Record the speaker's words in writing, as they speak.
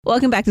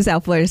Welcome back to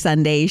South Florida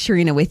Sunday.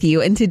 Sharina with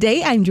you. And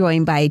today I'm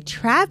joined by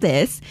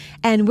Travis,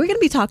 and we're going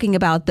to be talking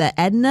about the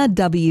Edna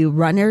W.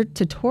 Runner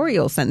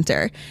Tutorial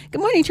Center.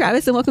 Good morning,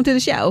 Travis, and welcome to the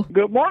show.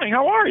 Good morning.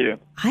 How are you?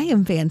 I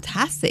am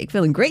fantastic.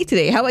 Feeling great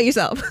today. How about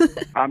yourself?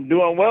 I'm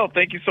doing well.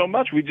 Thank you so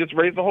much. We just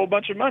raised a whole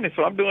bunch of money,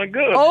 so I'm doing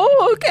good.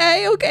 Oh,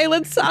 okay.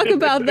 Let's talk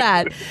about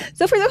that.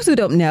 So for those who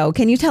don't know,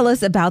 can you tell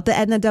us about the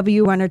Edna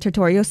W. Runner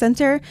Tutorial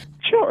Center?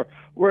 Sure.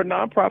 We're a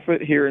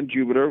nonprofit here in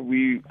Jupiter.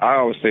 I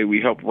always say we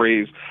help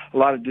raise a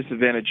lot of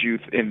disadvantaged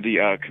youth in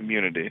the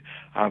community.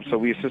 So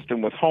we assist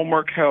them with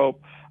homework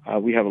help.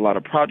 We have a lot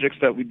of projects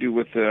that we do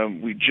with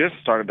them. We just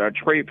started our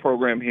trade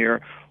program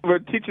here. We're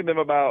teaching them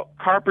about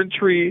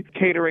carpentry,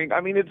 catering.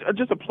 I mean, it's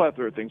just a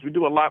plethora of things. We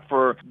do a lot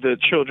for the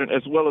children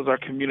as well as our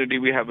community.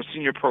 We have a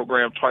senior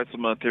program twice a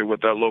month here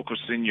with our local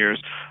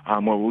seniors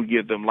where we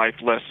give them life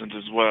lessons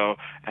as well.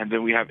 And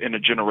then we have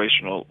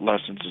intergenerational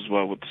lessons as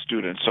well with the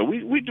students. So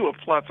we do a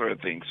plethora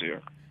of things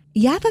here.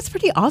 Yeah, that's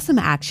pretty awesome,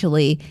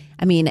 actually.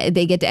 I mean,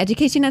 they get the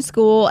education at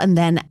school, and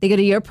then they go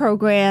to your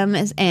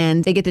programs,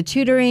 and they get the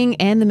tutoring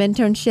and the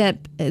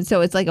mentorship. So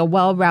it's like a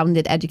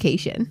well-rounded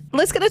education.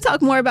 Let's get to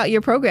talk more about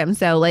your program.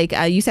 So like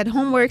you said,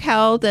 homework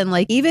help, and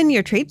like even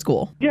your trade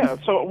school. Yeah,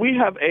 so we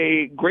have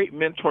a great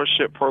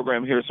mentorship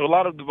program here. So a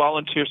lot of the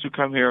volunteers who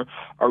come here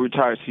are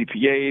retired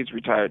CPAs,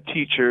 retired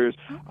teachers,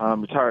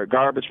 retired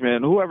garbage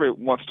men, whoever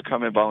wants to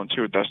come and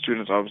volunteer with our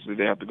students. Obviously,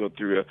 they have to go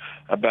through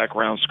a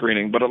background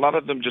screening, but a lot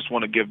of them just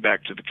want to give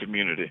back to the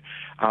community.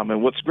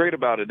 And what's great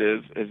about it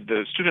is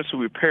the students who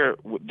we pair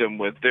them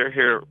with, they're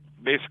here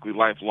basically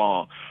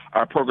lifelong.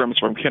 Our program is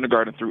from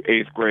kindergarten through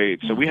 8th grade.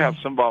 So we have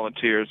some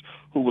volunteers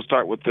who will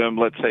start with them,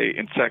 let's say,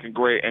 in 2nd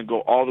grade and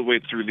go all the way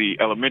through the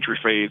elementary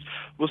phase.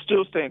 We'll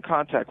still stay in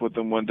contact with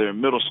them when they're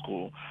in middle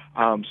school.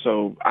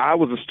 So I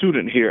was a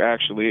student here,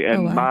 actually,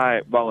 and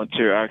my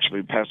volunteer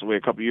actually passed away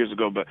a couple years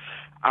ago, but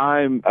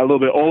I'm a little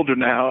bit older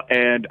now,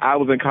 and I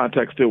was in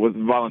contact still with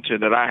the volunteer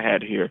that I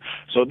had here.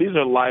 So these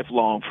are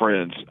lifelong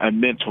friends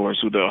and mentors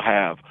who they'll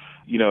have.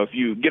 You know, if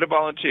you get a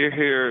volunteer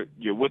here,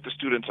 you're with the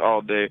students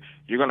all day,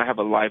 you're going to have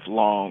a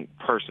lifelong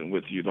person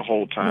with you the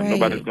whole time. Right.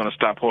 Nobody's going to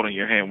stop holding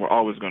your hand. We're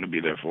always going to be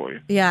there for you.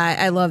 Yeah,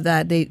 I love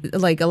that. They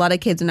like a lot of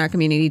kids in our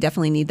community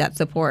definitely need that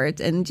support.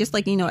 And just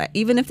like, you know,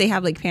 even if they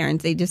have like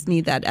parents, they just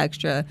need that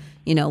extra,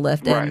 you know,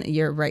 lift. And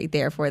you're right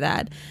there for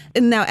that.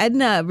 And now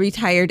Edna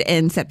retired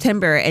in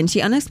September, and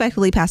she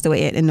unexpectedly passed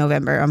away in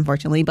November,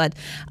 unfortunately. But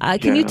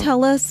can you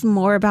tell us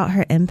more about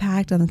her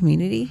impact on the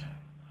community?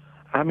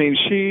 I mean,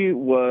 she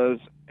was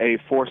a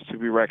force to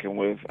be reckoned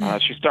with.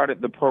 She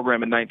started the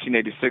program in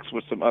 1986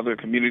 with some other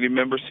community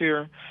members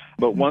here.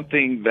 But one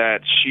thing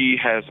that she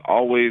has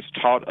always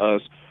taught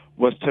us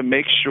was to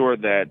make sure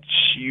that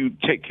you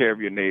take care of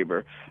your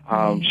neighbor.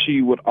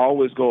 She would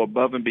always go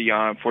above and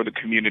beyond for the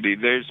community.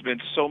 There's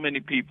been so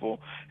many people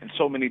and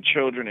so many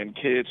children and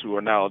kids who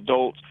are now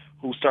adults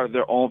who started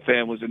their own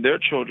families, and their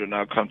children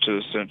now come to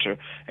the center.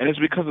 And it's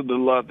because of the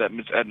love that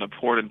Miss Edna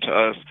poured into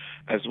us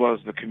as well as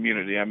the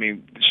community. I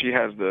mean, she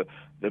has the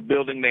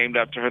building named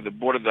after her. The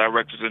board of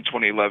directors in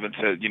 2011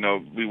 said, you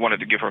know, we wanted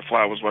to give her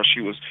flowers while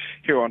she was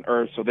here on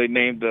Earth, so they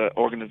named the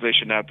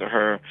organization after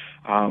her.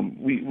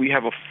 We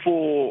have a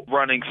full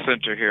running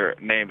center here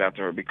named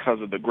after her because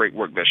of the great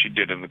work that she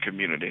did in the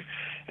community.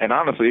 And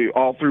honestly,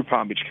 all through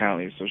Palm Beach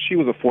County. So she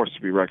was a force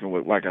to be reckoned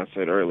with, like I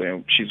said earlier,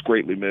 and she's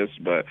greatly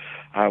missed. But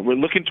we're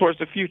looking towards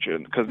the future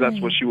because that's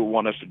what she would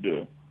want us to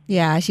do.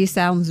 Yeah, she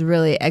sounds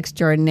really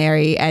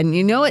extraordinary. And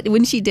you know what?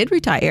 When she did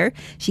retire,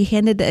 she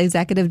handed the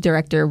executive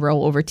director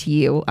role over to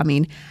you. I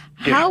mean,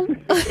 how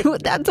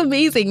that's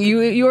amazing.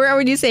 You were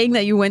already saying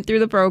that you went through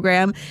the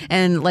program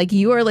and like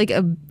you are like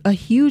a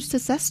huge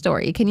success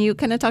story. Can you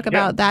kind of talk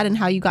about that and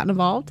how you got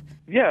involved?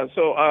 Yeah,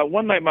 so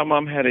one night my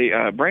mom had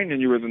a brain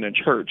aneurysm in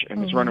church,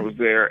 and Miss Runner was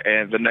there,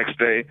 and the next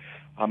day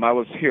I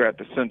was here at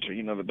the center.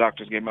 You know, the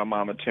doctors gave my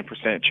mom a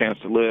 10% chance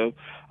to live.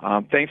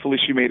 Thankfully,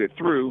 she made it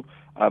through.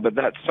 But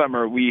that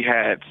summer, we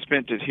had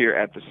spent it here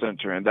at the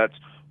center, and that's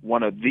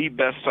one of the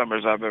best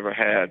summers I've ever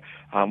had.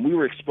 We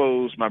were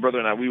exposed, my brother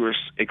and I, we were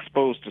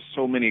exposed to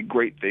so many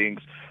great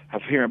things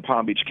here in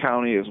Palm Beach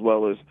County as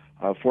well as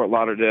Fort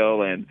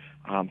Lauderdale and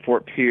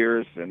Fort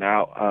Pierce and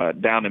out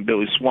down in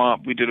Billy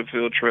Swamp. We did a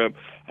field trip.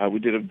 We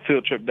did a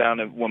field trip down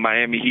when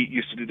Miami Heat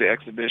used to do the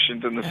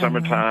exhibitions in the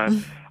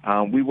summertime.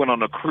 We went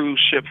on a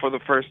cruise ship for the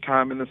first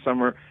time in the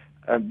summer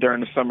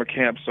during the summer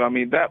camp. So, I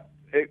mean,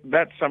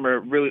 that summer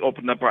really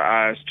opened up our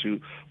eyes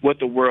to what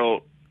the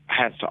world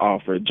has to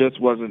offer. It just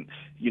wasn't,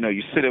 you know,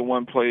 you sit in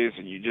one place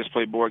and you just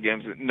play board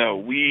games. No,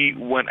 we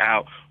went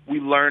out. We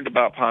learned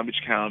about Palm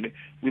Beach County.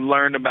 We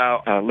learned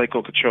about Lake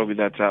Okeechobee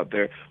that's out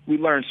there. We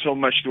learned so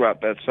much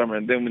throughout that summer.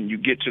 And then when you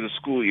get to the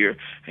school year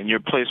and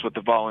you're placed with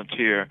the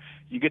volunteer,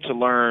 you get to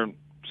learn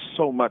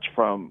so much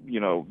from,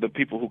 the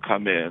people who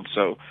come in.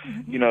 So,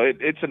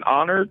 it's an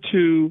honor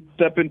to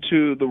step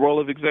into the role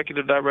of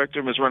executive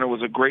director. Ms. Runner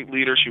was a great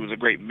leader. She was a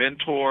great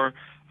mentor.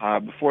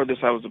 Before this,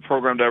 I was the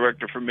program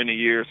director for many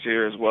years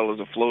here, as well as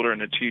a floater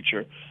and a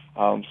teacher.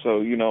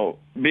 So,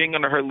 being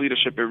under her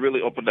leadership, it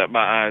really opened up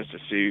my eyes to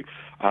see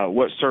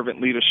what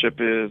servant leadership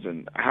is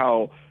and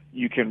how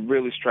you can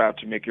really strive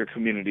to make your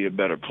community a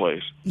better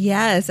place.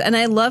 Yes. And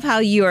I love how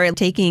you are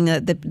taking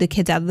the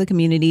kids out of the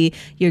community.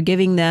 You're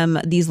giving them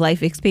these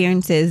life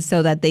experiences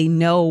so that they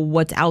know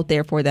what's out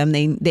there for them.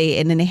 And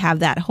then they have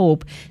that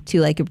hope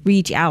to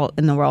reach out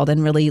in the world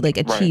and really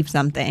achieve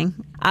something.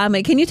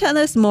 Can you tell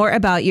us more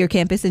about your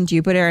campus in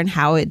Jupiter and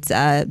how it's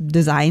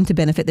designed to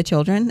benefit the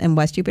children in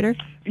West Jupiter?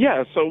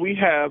 Yeah, so we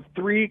have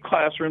 3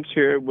 classrooms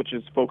here, which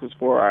is focused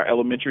for our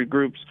elementary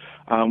groups.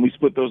 We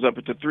split those up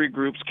into 3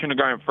 groups: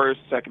 kindergarten, first,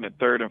 second, and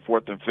third, and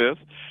fourth and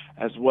fifth,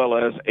 as well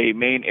as a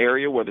main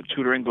area where the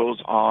tutoring goes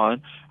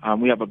on.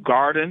 We have a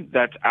garden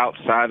that's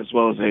outside, as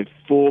well as a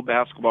full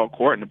basketball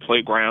court and a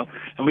playground.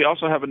 And we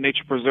also have a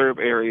nature preserve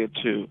area,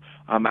 too.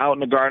 Out in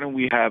the garden,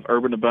 we have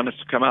Urban Abundance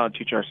to come out and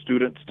teach our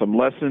students some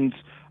lessons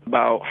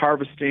about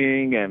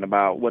harvesting and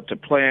about what to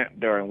plant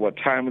during what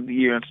time of the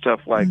year and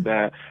stuff like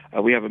that.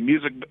 We have a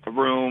music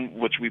room,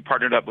 which we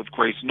partnered up with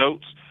Grace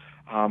Notes.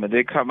 And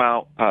they come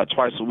out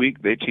twice a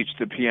week. They teach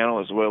the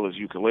piano as well as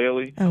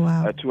ukulele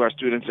to our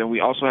students. And we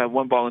also have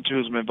one volunteer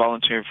who's been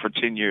volunteering for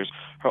 10 years.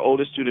 Her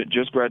oldest student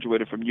just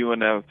graduated from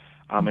UNF,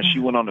 and she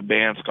went on a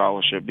band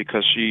scholarship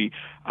because she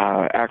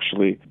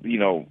actually,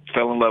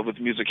 fell in love with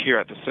music here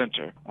at the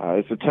center.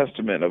 It's a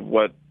testament of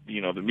what,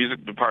 the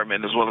music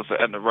department as well as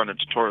the Edna Runner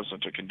Tutorial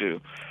Center can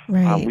do.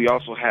 Right. We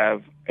also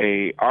have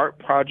a art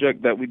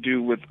project that we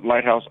do with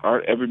Lighthouse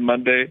Art every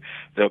Monday.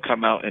 They'll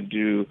come out and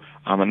do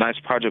a nice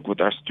project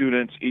with our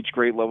students. Each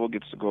grade level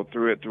gets to go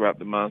through it throughout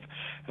the month,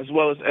 as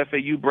well as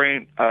FAU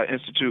Brain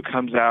Institute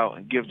comes out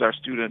and gives our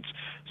students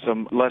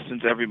some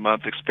lessons every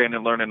month,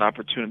 expanded learning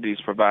opportunities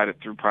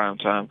provided through Prime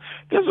Time.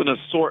 There's an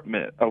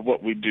assortment of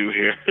what we do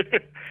here.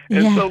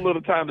 And so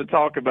little time to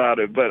talk about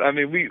it. But,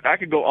 I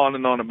could go on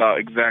and on about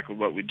exactly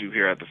what we do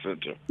here at the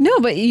center. No,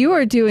 but you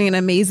are doing an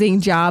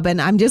amazing job.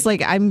 And I'm just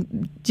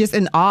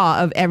in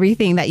awe of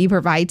everything that you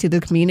provide to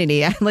the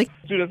community.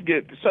 Students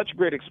get such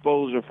great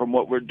exposure from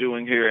what we're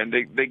doing here, and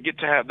they get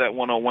to have that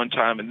one-on-one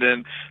time. And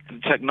then the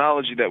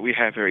technology that we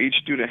have here, each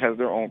student has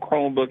their own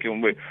Chromebook,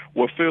 and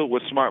we're filled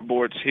with smart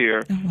boards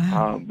here. Oh,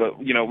 wow. But,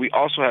 we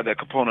also have that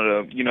component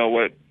of,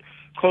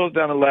 close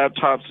down the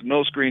laptops,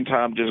 no screen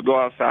time, just go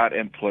outside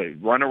and play,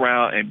 run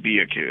around and be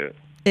a kid.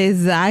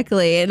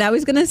 Exactly. And I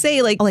was going to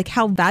say,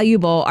 how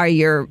valuable are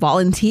your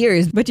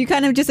volunteers? But you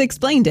kind of just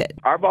explained it.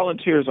 Our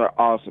volunteers are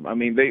awesome.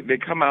 They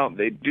come out,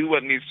 they do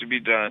what needs to be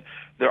done.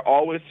 They're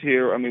always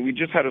here. We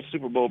just had a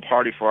Super Bowl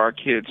party for our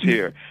kids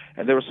here.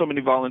 And there were so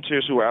many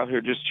volunteers who were out here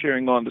just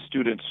cheering on the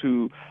students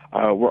who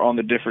were on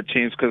the different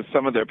teams because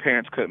some of their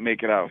parents couldn't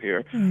make it out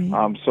here.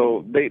 Right.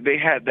 So they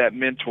had that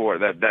mentor,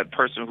 that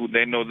person who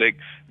they know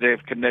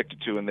they've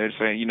connected to, and they're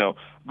saying,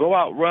 go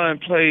out, run,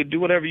 play, do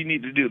whatever you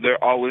need to do.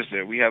 They're always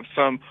there. We have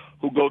some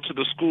who go to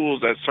the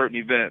schools at certain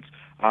events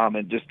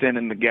and just stand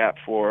in the gap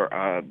for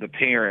the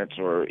parents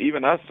or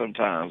even us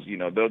sometimes.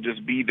 They'll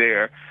just be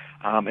there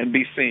and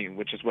be seen,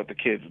 which is what the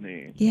kids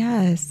need.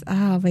 Yes.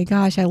 Oh, my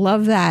gosh. I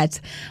love that.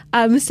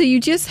 So you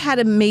just had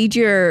a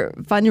major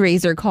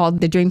fundraiser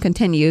called The Dream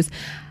Continues.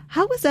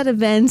 How was that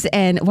event,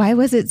 and why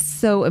was it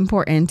so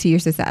important to your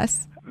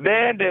success?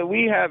 Man, did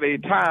we have a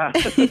time.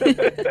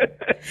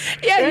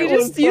 Yeah,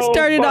 you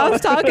started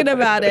off talking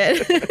about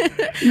it.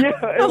 Yeah,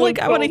 I'm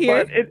I want to hear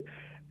it.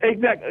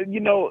 Exactly.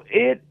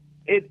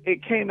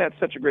 It came at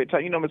such a great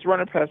time. Ms.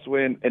 Runner passed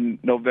away in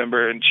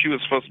November, and she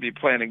was supposed to be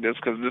planning this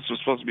because this was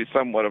supposed to be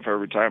somewhat of her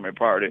retirement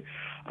party.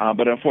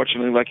 But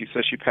unfortunately, like you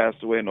said, she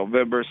passed away in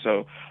November,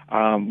 so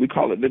we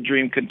call it the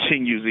Dream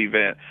Continues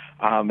event.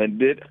 And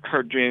did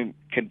her dream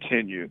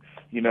continue?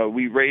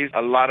 We raised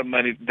a lot of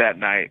money that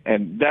night,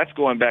 and that's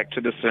going back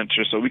to the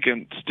center so we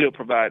can still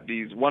provide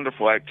these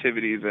wonderful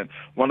activities and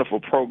wonderful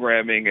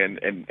programming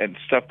and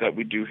stuff that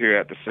we do here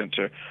at the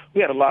center. We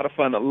had a lot of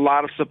fun, a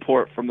lot of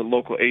support from the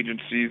local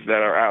agencies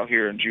that are out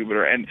here in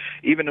Jupiter and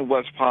even in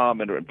West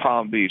Palm and in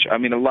Palm Beach. A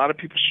lot of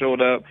people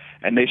showed up,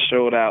 and they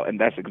showed out, and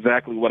that's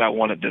exactly what I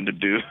wanted them to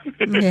do.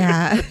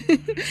 Yeah.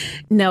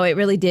 No, it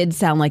really did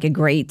sound like a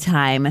great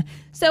time.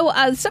 So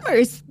summer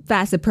is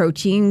fast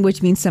approaching,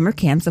 which means summer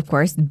camps, of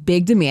course,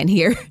 big demand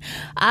here.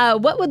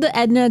 What would the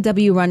Edna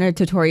W. Runner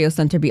Tutorial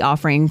Center be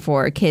offering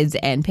for kids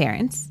and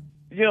parents?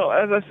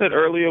 As I said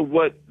earlier,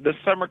 what the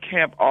summer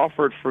camp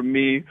offered for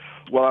me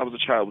while I was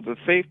a child was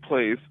a safe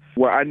place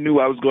where I knew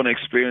I was going to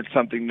experience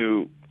something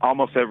new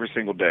almost every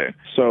single day.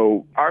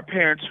 So our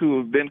parents who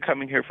have been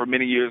coming here for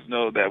many years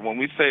know that when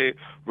we say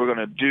we're going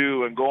to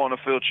do and go on a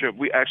field trip,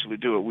 we actually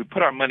do it. We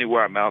put our money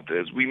where our mouth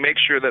is. We make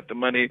sure that the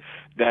money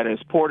that is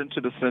poured into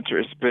the center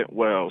is spent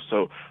well.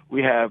 So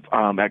we have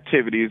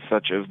activities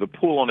such as the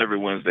pool on every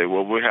Wednesday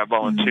where we have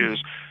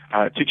volunteers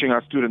teaching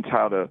our students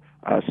how to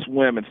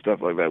swim and stuff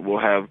like that. We'll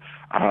have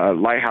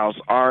Lighthouse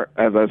Art,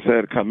 as I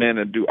said, come in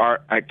and do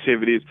art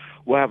activities.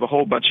 We'll have a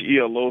whole bunch of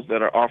ELOs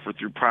that are offered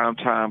through Prime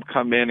Time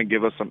come in and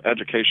give us some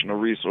educational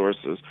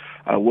resources.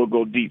 We'll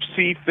go deep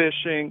sea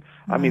fishing.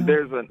 I mean,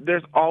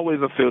 there's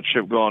always a field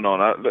trip going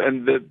on,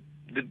 and the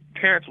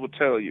parents will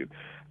tell you,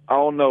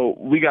 oh no,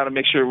 we got to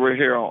make sure we're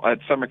here at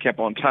summer camp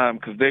on time,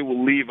 because they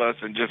will leave us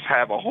and just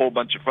have a whole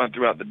bunch of fun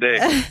throughout the day.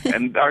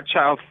 And our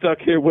child's stuck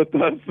here with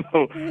us,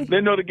 so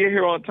they know to get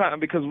here on time,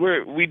 because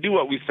we do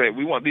what we say.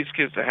 We want these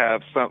kids to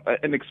have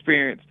an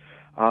experience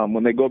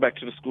when they go back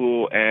to the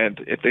school, and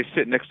if they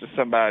sit next to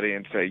somebody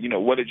and say,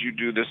 what did you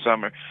do this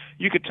summer?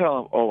 You could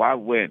tell them, oh, I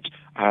went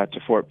to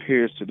Fort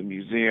Pierce to the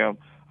museum.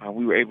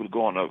 We were able to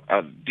go on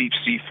a deep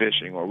sea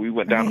fishing, or we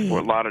went down to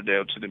Fort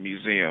Lauderdale to the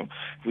museum.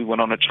 We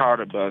went on a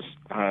charter bus,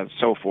 and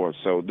so forth.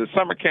 So the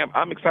summer camp,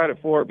 I'm excited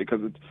for it because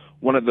it's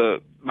one of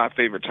my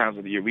favorite times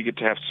of the year. We get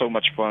to have so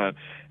much fun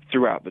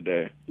throughout the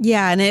day.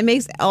 Yeah, and it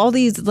makes all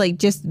these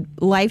just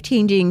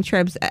life-changing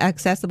trips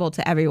accessible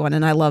to everyone,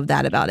 and I love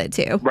that about it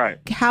too. Right.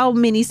 How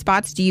many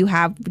spots do you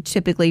have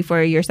typically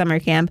for your summer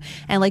camp,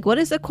 and what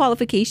is the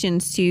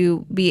qualifications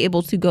to be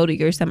able to go to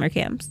your summer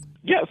camps?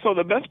 Yeah, so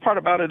the best part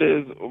about it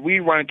is we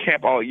run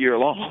camp all year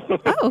long.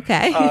 Oh,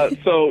 okay.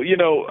 So,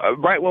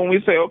 right when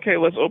we say, okay,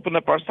 let's open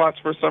up our slots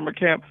for summer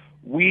camp,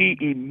 we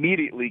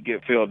immediately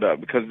get filled up,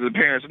 because the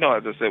parents know,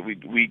 as I said,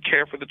 we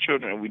care for the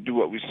children and we do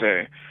what we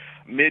say.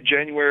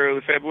 Mid-January,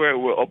 early February,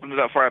 we'll open it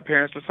up for our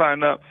parents to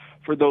sign up.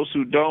 For those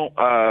who don't,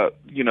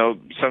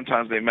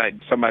 sometimes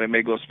somebody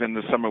may go spend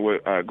the summer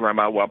with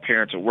grandma while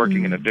parents are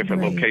working in a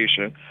different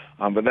location,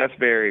 but that's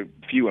very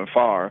few and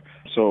far.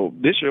 So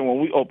this year when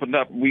we opened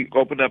up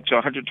to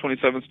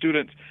 127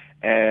 students,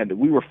 and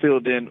we were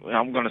filled in,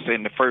 I'm going to say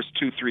in the first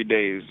 2-3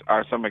 days,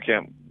 our summer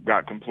camp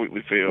got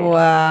completely filled.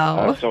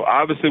 Wow. So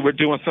obviously we're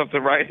doing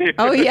something right here.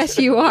 Oh, yes,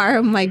 you are.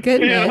 Oh, my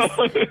goodness.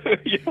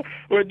 Yeah,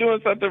 we're doing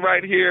something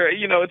right here.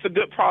 It's a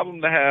good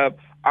problem to have.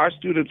 Our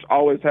students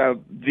always have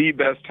the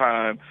best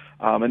time,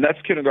 and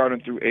that's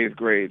kindergarten through 8th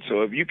grade.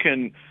 So if you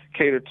can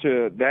cater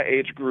to that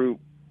age group,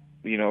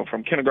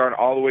 from kindergarten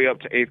all the way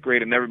up to 8th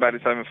grade, and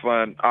everybody's having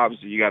fun,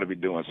 obviously you got to be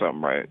doing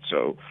something right.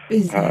 So,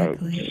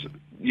 exactly.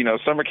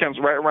 Summer camp's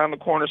right around the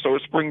corner, so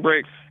it's spring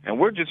break, and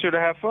we're just here to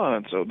have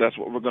fun. So that's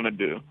what we're going to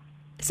do.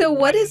 So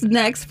what is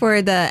next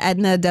for the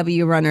Edna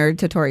W. Runner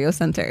Tutorial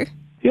Center?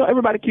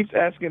 Everybody keeps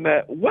asking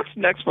that. What's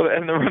next for the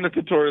Edna Runner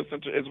Tutorial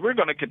Center is we're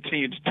going to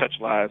continue to touch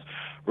lives.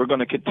 We're going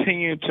to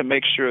continue to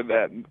make sure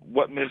that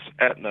what Miss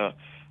Edna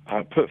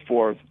put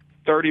forth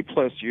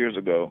 30-plus years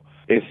ago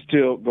is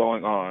still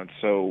going on.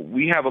 So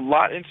we have a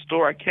lot in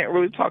store. I can't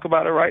really talk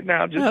about it right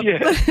now just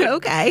yet.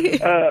 Okay.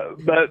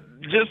 But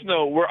just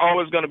know we're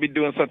always going to be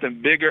doing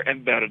something bigger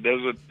and better.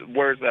 Those are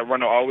words that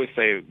Runner always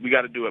say. We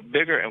got to do it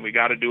bigger and we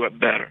got to do it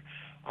better.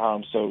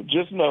 So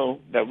just know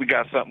that we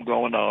got something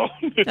going on.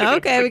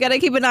 Okay, we got to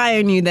keep an eye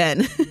on you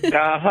then.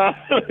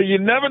 You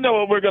never know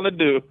what we're going to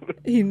do.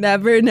 You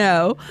never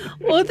know.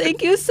 Well,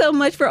 thank you so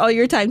much for all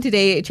your time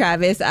today,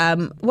 Travis.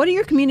 What are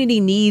your community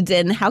needs,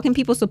 and how can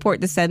people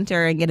support the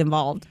center and get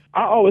involved?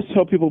 I always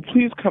tell people,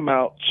 please come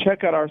out,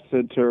 check out our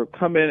center,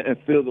 come in and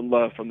feel the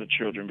love from the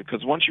children,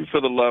 because once you feel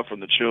the love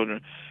from the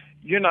children,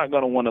 you're not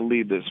going to want to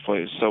leave this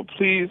place. So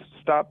please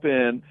stop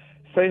in,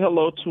 say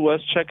hello to us,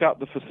 check out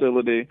the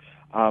facility.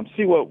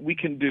 See what we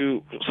can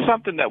do,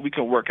 something that we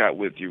can work out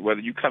with you, whether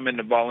you come in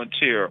to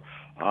volunteer,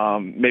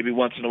 maybe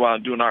once in a while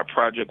and do an art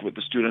project with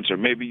the students, or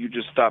maybe you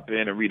just stop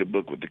in and read a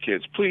book with the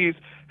kids. Please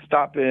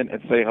stop in and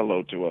say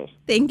hello to us.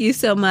 Thank you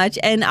so much.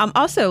 And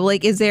also,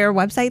 is there a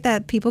website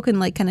that people can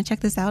kind of check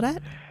this out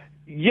at?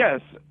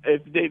 Yes.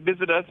 If they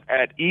visit us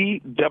at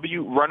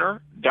ewrunner.org,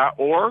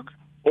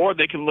 or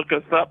they can look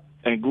us up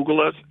and Google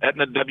us,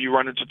 Edna W.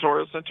 Runner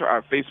Tutorial Center.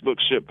 Our Facebook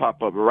should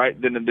pop up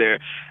right then and there.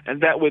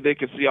 And that way they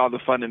can see all the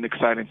fun and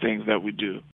exciting things that we do.